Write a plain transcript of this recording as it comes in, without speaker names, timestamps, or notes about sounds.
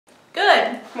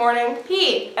Morning.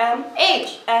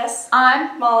 PMHS.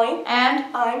 I'm Molly. And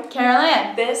I'm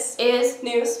Carolyn. This is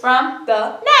news from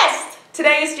the Nest.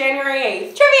 Today is January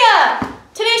 8th. Trivia!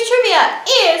 Today's trivia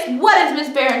is, what is Miss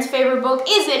Barron's favorite book?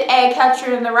 Is it A,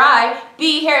 Catcher in the Rye,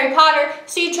 B, Harry Potter,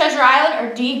 C, Treasure Island,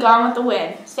 or D, Gone with the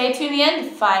Wind? Stay tuned to the end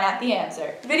to find out the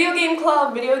answer. Video Game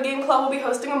Club. Video Game Club will be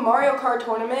hosting a Mario Kart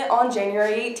tournament on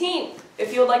January 18th.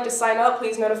 If you would like to sign up,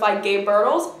 please notify Gabe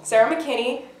Birtles, Sarah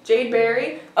McKinney, Jade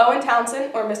Berry, Owen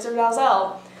Townsend, or Mr.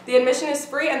 Valzel. The admission is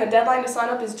free and the deadline to sign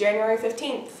up is January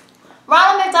 15th.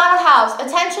 Ronald McDonald House.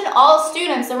 Attention all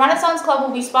students. The Renaissance Club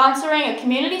will be sponsoring a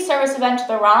community service event at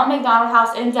the Ronald McDonald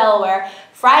House in Delaware,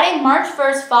 Friday, March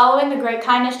 1st, following the Great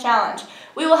Kindness Challenge.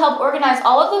 We will help organize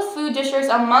all of the food districts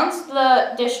amongst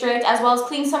the district, as well as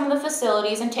clean some of the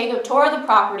facilities and take a tour of the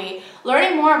property,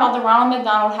 learning more about the Ronald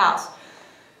McDonald House.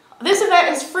 This event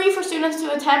is free for students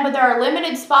to attend, but there are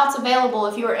limited spots available.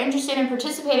 If you are interested in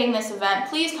participating in this event,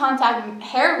 please contact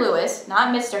Herr Lewis,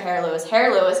 not Mr. Herr Lewis,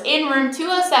 Herr Lewis, in room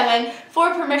 207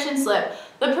 for permission slip.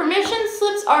 The permission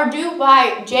slips are due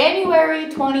by January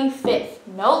 25th,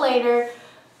 no later.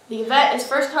 The event is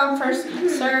first come, first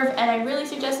serve, and I really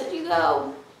suggest that you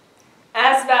go.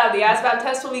 ASVAB. The ASVAB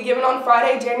test will be given on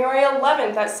Friday, January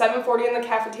 11th at 7:40 in the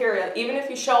cafeteria. Even if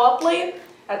you show up late,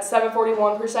 at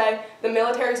 7:41 per se, the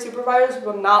military supervisors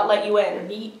will not let you in.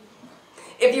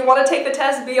 If you want to take the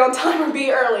test, be on time or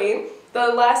be early.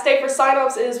 The last day for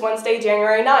sign-ups is Wednesday,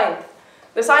 January 9th.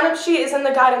 The sign-up sheet is in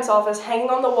the guidance office hanging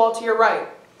on the wall to your right.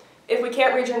 If we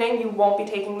can't read your name, you won't be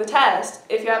taking the test.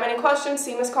 If you have any questions,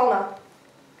 see Ms. Kona.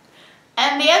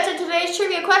 And the answer to today's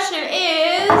trivia question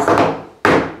is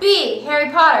B, Harry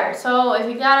Potter. So if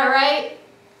you got it right,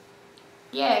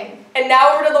 yay. And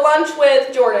now over to the lunch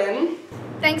with Jordan.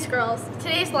 Thanks, girls.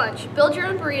 Today's lunch: build your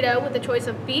own burrito with a choice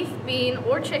of beef, bean,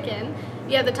 or chicken.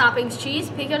 You have the toppings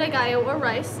cheese, pico de gallo, or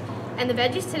rice. And the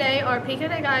veggies today are pico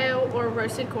de gallo or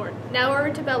roasted corn. Now over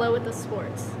to Bella with the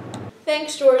sports.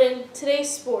 Thanks, Jordan.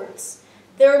 Today's sports.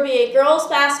 There will be a girls'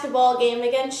 basketball game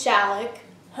against Shalleck,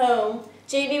 home.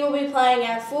 JV will be playing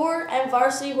at 4 and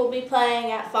varsity will be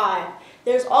playing at 5.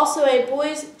 There's also a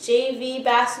boys' JV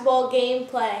basketball game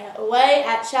playing away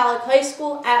at Shalleck High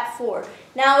School at 4.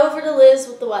 Now over to Liz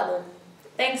with the weather.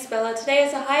 Thanks, Bella. Today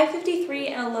is a high of 53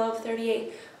 and a low of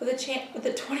 38 with a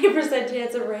 20%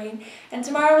 chance of rain. And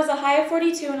tomorrow is a high of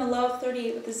 42 and a low of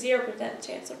 38 with a 0%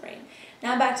 chance of rain.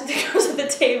 Now back to the girls at the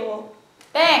table.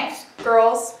 Thanks,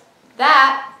 Girls,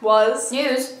 that was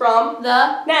news from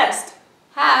the Nest.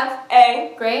 Have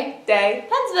A great day.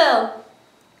 Pennsville.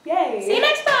 Yay. See you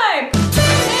next time.